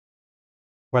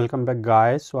Welcome back,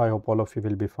 guys. So I hope all of you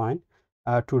will be fine.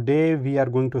 Today we are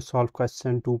going to solve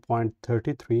question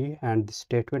 2.33, and the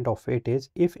statement of it is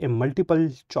if a multiple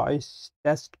choice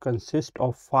test consists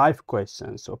of 5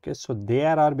 questions. Okay, so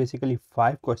there are basically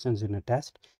 5 questions in a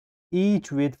test,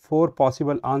 each with 4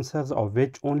 possible answers, of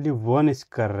which only one is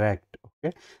correct.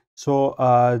 Okay,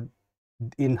 so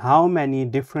in how many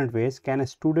different ways can a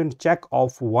student check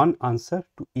off one answer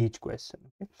to each question?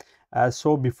 Okay,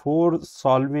 so before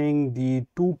solving the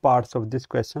two parts of this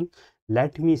question,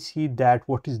 let me see that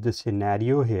what is the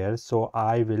scenario here. So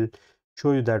I will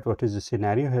show you that what is the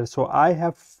scenario here. So I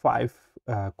have 5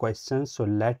 questions, so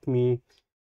let me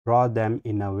draw them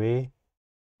in a way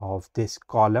of this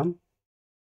column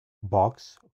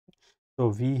box. So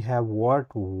we have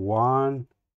what 1,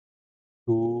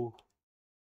 2,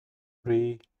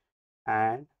 3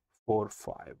 and 4,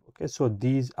 5. Okay, so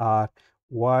these are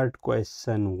what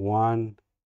question 1,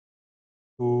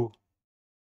 2,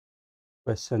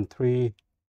 question 3,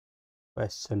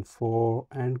 question 4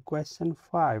 and question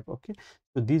 5. Okay,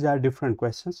 so these are different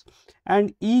questions,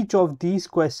 and each of these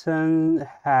questions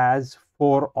has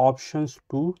 4 options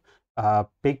to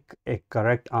pick a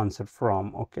correct answer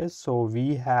from. Okay, so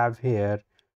we have here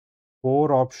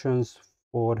 4 options,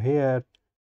 4 here,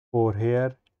 4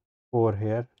 here, 4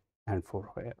 here and 4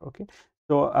 here. Okay,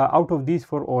 so out of these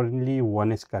 4 only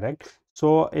one is correct.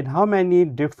 So in how many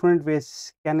different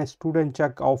ways can a student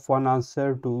check off one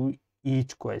answer to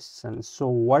each question? So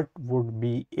what would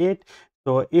be it?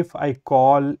 So if I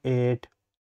call it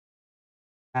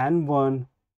n1,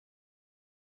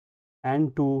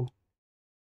 n2,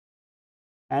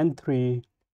 n3,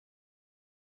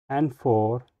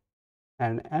 n4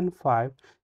 and n5,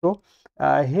 so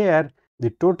here the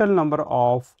total number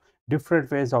of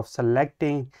different ways of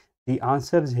selecting the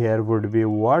answers here would be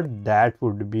what? That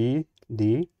would be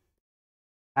the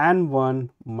n1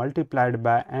 multiplied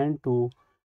by n2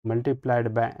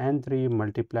 multiplied by n3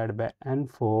 multiplied by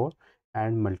n4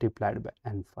 and multiplied by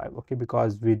n5. Okay,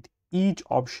 because with each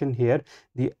option here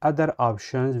the other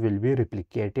options will be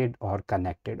replicated or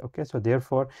connected. Okay, so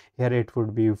therefore here it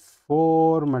would be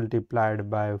 4 multiplied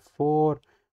by 4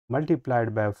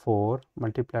 multiplied by 4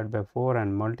 multiplied by 4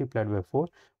 and multiplied by 4,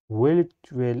 which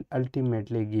will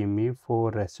ultimately give me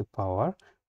 4 raised to power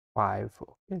 5.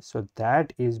 Okay, so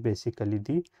that is basically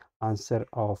the answer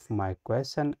of my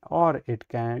question, or it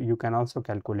can, you can also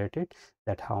calculate it,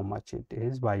 that how much it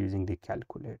is by using the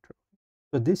calculator.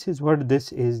 So this is what,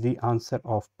 this is the answer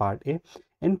of part A.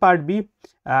 In part B,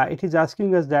 it is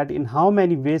asking us that in how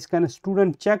many ways can a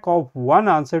student check off one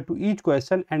answer to each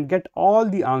question and get all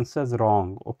the answers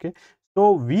wrong. Okay,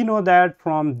 so we know that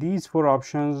from these 4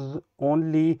 options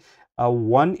only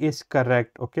one is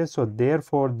correct. Okay, so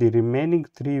therefore the remaining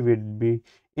 3 will be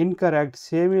incorrect.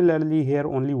 Similarly here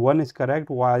only one is correct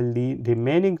while the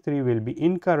remaining 3 will be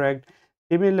incorrect.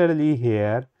 Similarly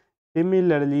here,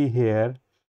 similarly here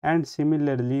and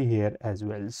similarly here as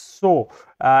well. So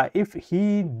if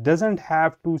he doesn't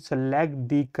have to select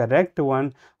the correct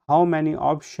one, how many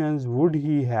options would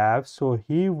he have? So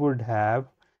he would have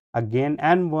again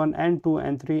n1, n2,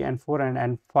 n3, n4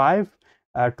 and n5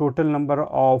 total number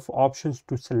of options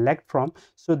to select from.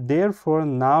 So therefore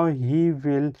now he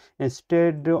will,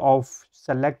 instead of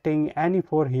selecting any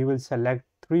 4, he will select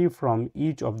 3 from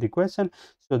each of the question.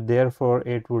 So therefore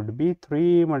it would be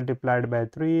 3 multiplied by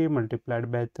 3 multiplied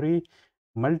by 3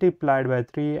 multiplied by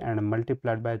 3 and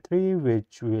multiplied by 3,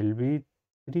 which will be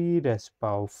 3 raised to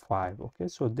power 5. Okay,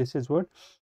 so this is what,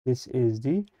 this is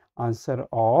the answer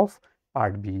of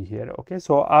part B here. Okay,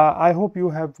 so I hope you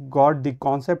have got the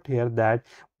concept here that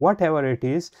whatever it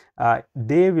is,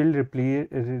 they will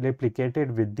replicate it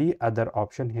with the other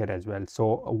option here as well.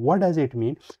 So what does it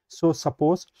mean? So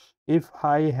suppose if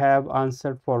I have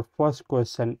answered for first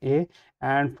question A,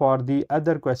 and for the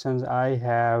other questions I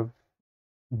have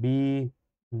B,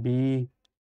 B,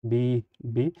 B,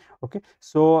 B. Okay,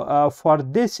 so for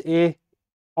this A,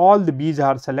 all the B's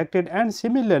are selected, and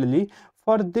similarly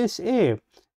for this A,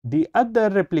 the other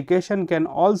replication can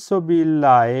also be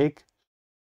like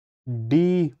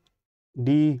D,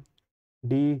 D,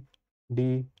 D,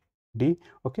 D, D.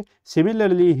 Okay,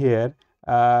 similarly here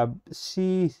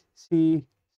C, C,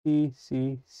 C,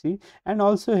 C, C, and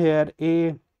also here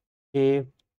A, A,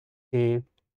 A,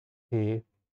 A.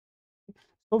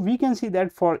 So we can see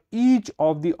that for each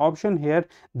of the option here,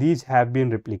 these have been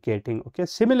replicating. Okay,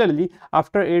 similarly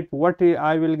after it, what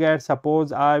I will get,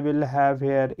 suppose I will have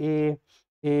here A,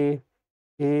 A,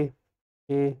 A,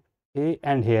 A, A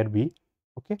and here B.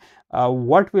 Okay,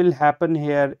 what will happen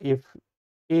here if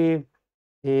A,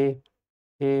 A,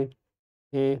 A,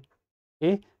 A,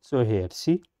 A, so here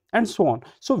C. and so on.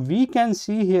 So we can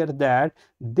see here that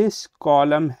this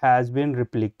column has been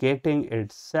replicating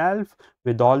itself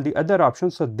with all the other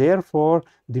options. So therefore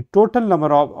the total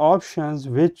number of options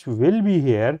which will be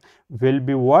here will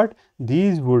be what?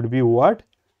 These would be what?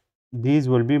 These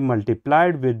will be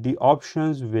multiplied with the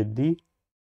options with the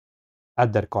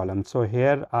other column. So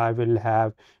here I will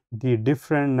have the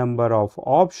different number of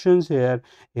options here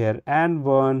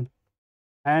n1,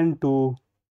 n2,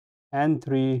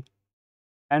 n3,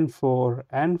 and 4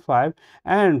 and 5,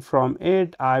 and from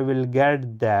it I will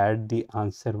get that the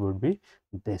answer would be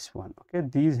this one. Okay,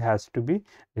 these has to be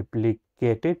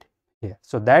replicated here.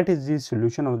 So that is the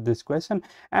solution of this question,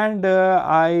 and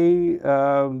I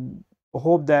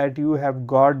hope that you have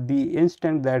got the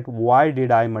instant that why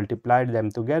did I multiply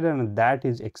them together, and that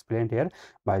is explained here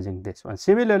by using this one.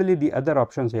 Similarly the other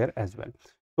options here as well.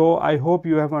 So I hope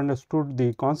you have understood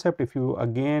the concept. If you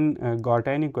again got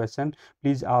any question,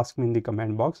 please ask me in the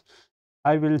comment box.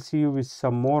 I will see you with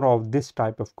some more of this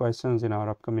type of questions in our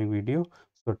upcoming video.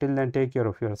 So till then, take care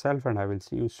of yourself, and I will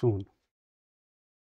see you soon.